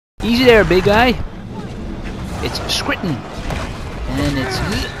Easy there, big guy. It's scritting. And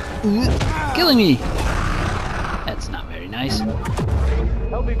it's killing me. That's not very nice.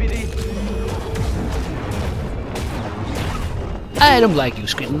 Help me, BD. I don't like you,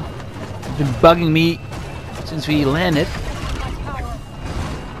 scritting. You've been bugging me since we landed.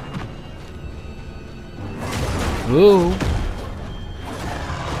 Whoa.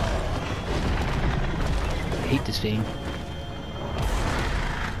 I hate this thing.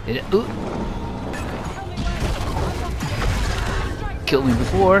 Killed me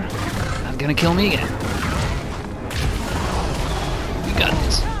before. Not gonna kill me again. We got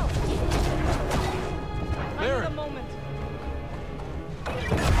this.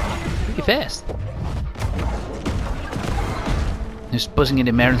 Pretty fast. Just buzzing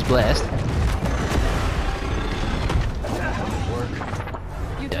into Merrin's blast.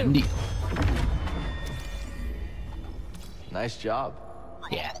 Done deal. Nice job.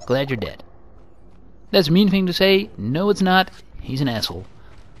 Yeah, glad you're dead. That's a mean thing to say. No, it's not. He's an asshole.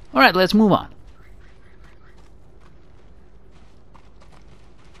 Alright, let's move on.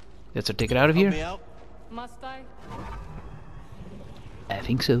 That's our ticket out of here? Help me out. Must I? I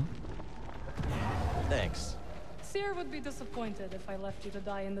think so. Thanks. Cere would be disappointed if I left you to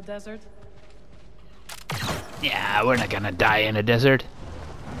die in the desert. Yeah, we're not gonna die in a desert.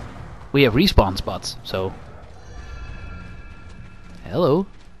 We have respawn spots, so... Hello.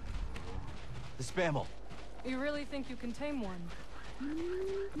 The Spammel. You really think you can tame one?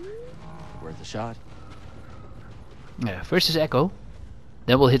 Worth a shot. First is Echo.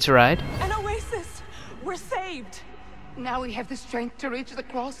 Then we'll hit Cere. An oasis! We're saved! Now we have the strength to reach the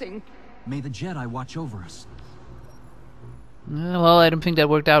crossing. May the Jedi watch over us. Well, I don't think that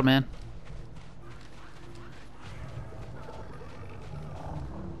worked out, man.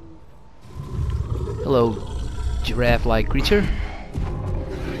 Hello, giraffe-like creature.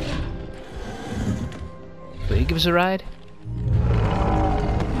 Will you give us a ride?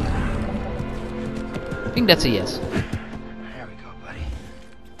 I think that's a yes. There we go, buddy.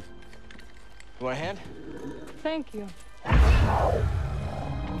 You want a hand? Thank you.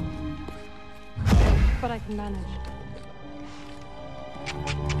 But I can manage.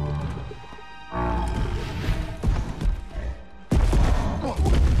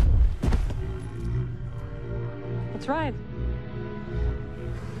 That's right.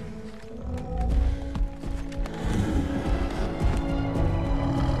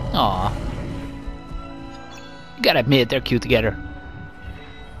 Aw. You gotta admit, they're cute together.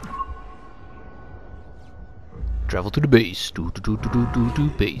 Travel to the base. Do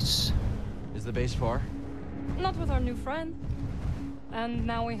base. Is the base far? Not with our new friend. And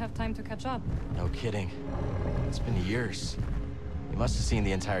now we have time to catch up. No kidding. It's been years. You must have seen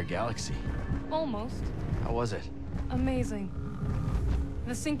the entire galaxy. Almost. How was it? Amazing.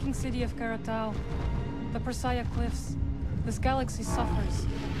 The sinking city of Karatau. The Persaya cliffs. This galaxy suffers.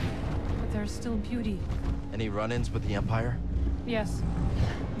 But there's still beauty. Any run-ins with the Empire? Yes.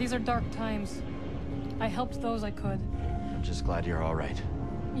 These are dark times. I helped those I could. I'm just glad you're all right.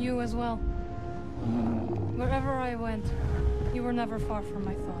 You as well. Wherever I went, you were never far from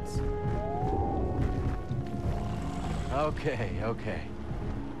my thoughts. Okay, okay.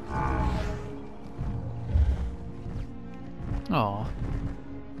 Aw.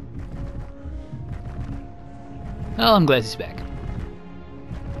 Well, I'm glad he's back.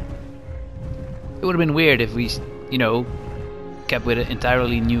 It would have been weird if we, you know, kept with an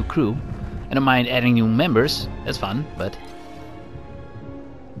entirely new crew. I don't mind adding new members, that's fun, but...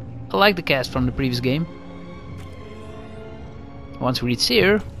 I like the cast from the previous game. Once we reach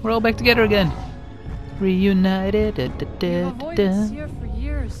Cere, we're all back together again. Reunited. You've avoided Cere for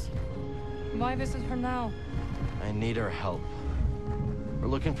years. Why visit her now? I need her help. We're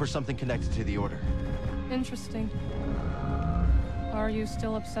looking for something connected to the Order. Interesting. Are you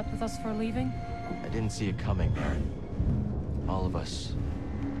still upset with us for leaving? I didn't see it coming, Merrin. All of us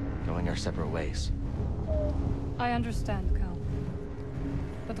going our separate ways. I understand, Cal.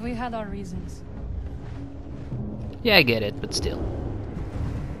 But we had our reasons. Yeah, I get it, but still.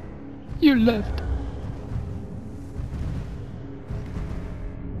 You left.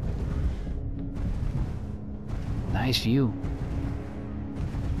 Nice view.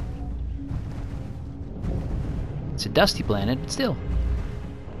 It's a dusty planet, but still.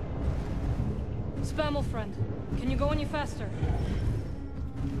 Spammel friend, can you go any faster?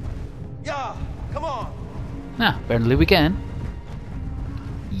 Yeah, come on. Ah, apparently we can.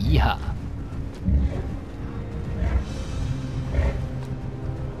 Yeehaw.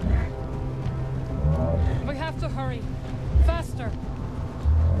 We have to hurry. Faster.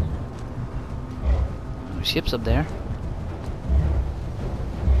 Ship's up there.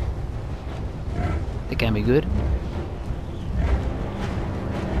 It can be good.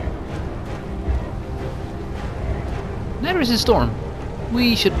 There is a storm.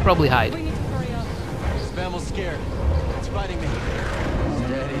 We should probably hide. We need to hurry up. Spammel's scared. It's fighting me.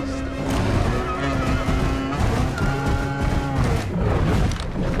 Steady.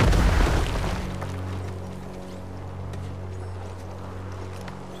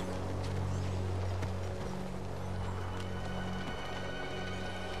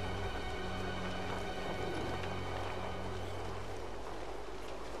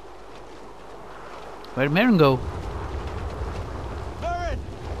 Where'd Merrin go? Merrin!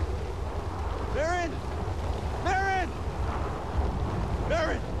 Merrin! Merrin!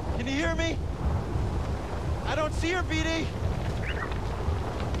 Merrin! Can you hear me? I don't see her, BD!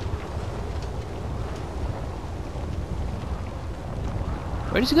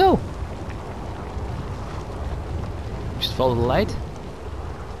 Where does he go? Just follow the light.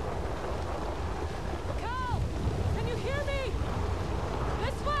 Cal! Can you hear me?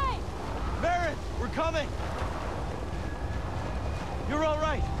 This way! Merrin! We're coming! You're all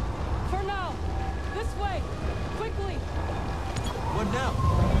right! For now. This way. Quickly. What now?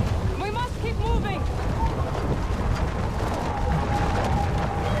 We must keep moving.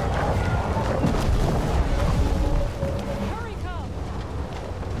 Hurry, Cal.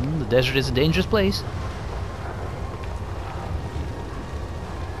 The desert is a dangerous place.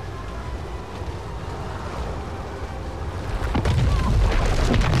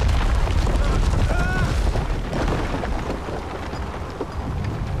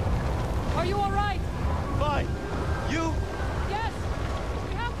 Are you all right? Fine! You? Yes.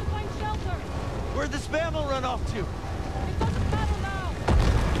 We have to find shelter. Where'd the Spammel run off to? It doesn't matter now.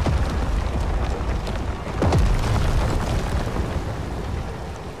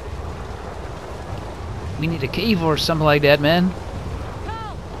 We need a cave or something like that, man.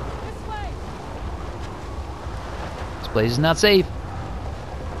 Cal, this way. This place is not safe.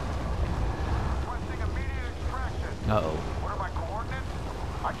 Requesting immediate extraction. Uh-oh. What are my coordinates?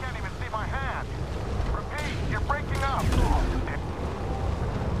 I can't even see my hand. Repeat, you're breaking up.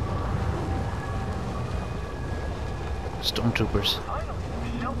 Stormtroopers.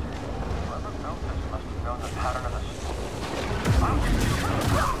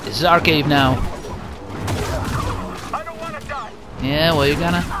 This is our cave now. I don't want to die. Yeah, well, you're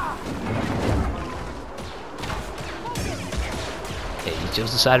gonna. Hey, you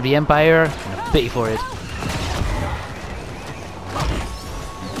chose the side of the Empire. I'm gonna pay for it.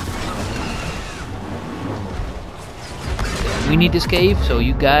 We need this cave, so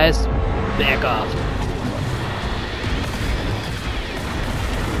you guys back off.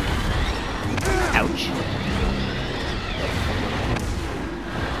 Ouch.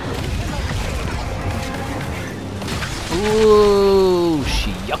 Ooh,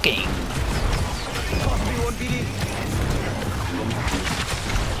 shocking.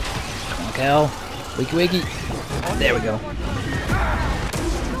 Come on, Cal. Wakey wakey. There we go.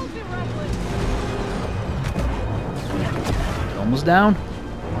 Almost down.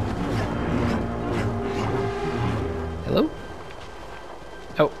 Hello?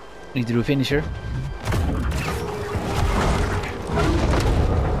 Oh, need to do a finisher.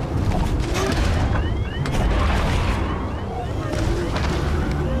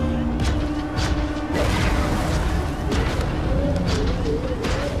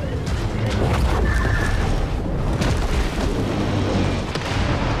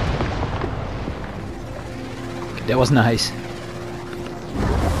 That was nice.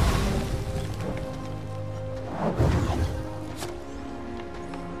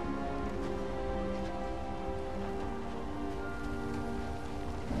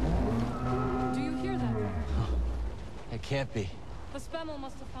 Do you hear that? It can't be. The Spammel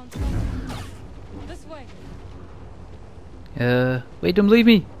must have found shelter. This way. Wait, don't leave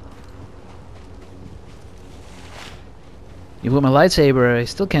me. You with my lightsaber, I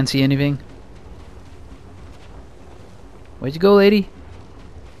still can't see anything. Where'd you go, lady?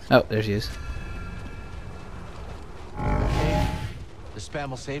 Oh, there she is. The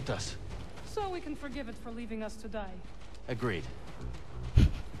Spammel saved us. So we can forgive it for leaving us to die. Agreed.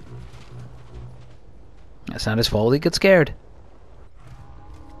 That's not his fault, he got scared.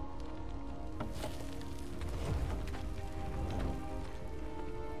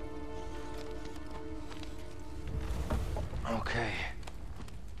 Okay.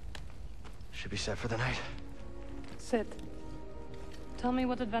 Should be set for the night. Sit. Tell me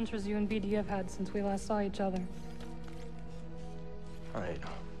what adventures you and BD have had since we last saw each other. Alright.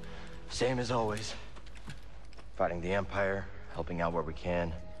 Same as always. Fighting the Empire, helping out where we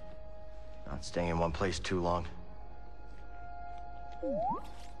can. Not staying in one place too long.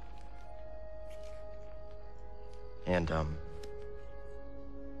 And,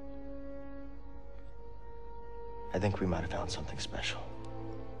 I think we might have found something special.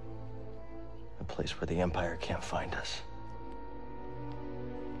 A place where the Empire can't find us.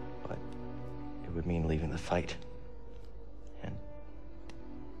 But it would mean leaving the fight. And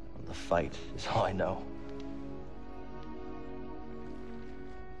well, the fight is all I know.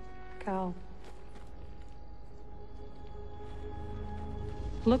 Cal.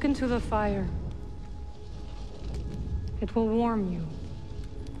 Look into the fire. It will warm you.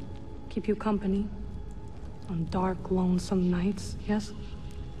 Keep you company on dark, lonesome nights, yes?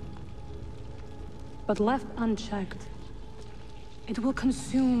 But left unchecked, it will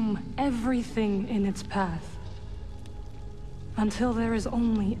consume everything in its path. Until there is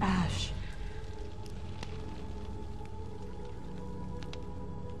only ash.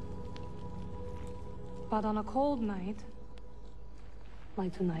 But on a cold night,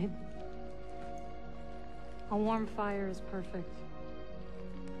 like tonight, a warm fire is perfect.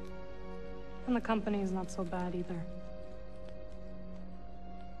 And the company is not so bad either.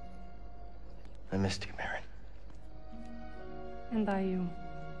 I missed you, Merrin. And I you.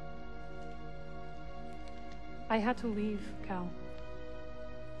 I had to leave, Cal.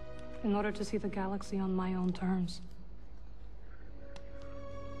 In order to see the galaxy on my own terms.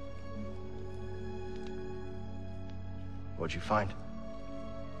 What'd you find?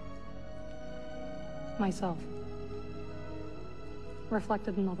 Myself.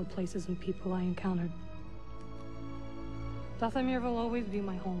 Reflected in all the places and people I encountered. Dathomir will always be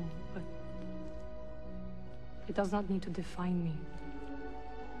my home, but it does not need to define me.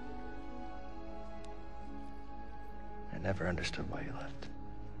 I never understood why you left.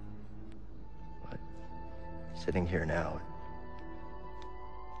 But sitting here now,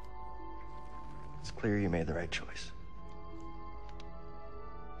 it's clear you made the right choice.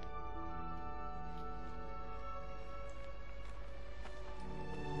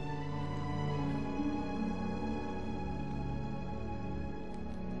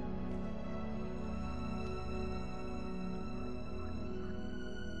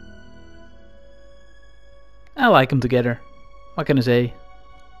 I like them together. What can I say?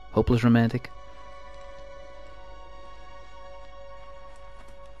 Hopeless romantic.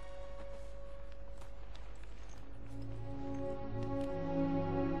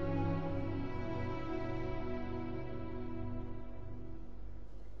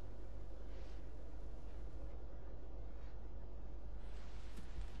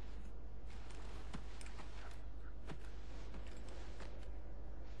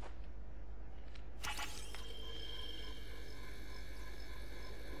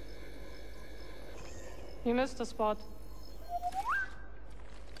 You missed a spot.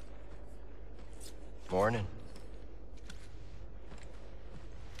 Morning.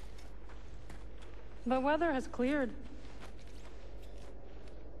 The weather has cleared.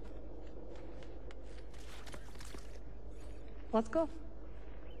 Let's go.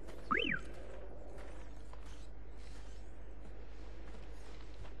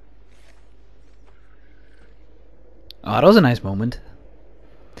 Oh, that was a nice moment.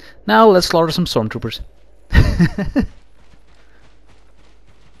 Now let's slaughter some stormtroopers.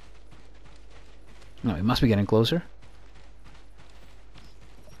 No, we must be getting closer.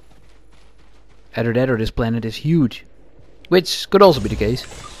 Either that or this planet is huge. Which could also be the case.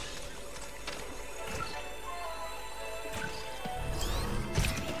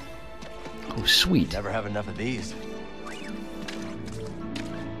 Oh, sweet. Never have enough of these.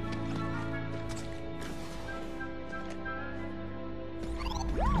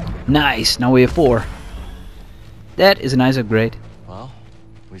 Nice, now we have 4. That is a nice upgrade. Well,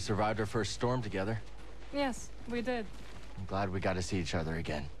 we survived our first storm together. Yes, we did. I'm glad we got to see each other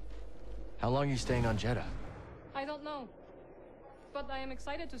again. How long are you staying on Jedha? I don't know. But I am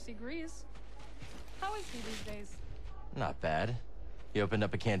excited to see Grease. How is he these days? Not bad. He opened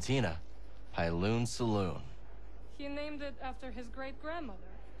up a cantina. Pyloon Saloon. He named it after his great-grandmother.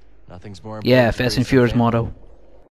 Nothing's more important. Yeah, to Fast and Grease Furious than motto.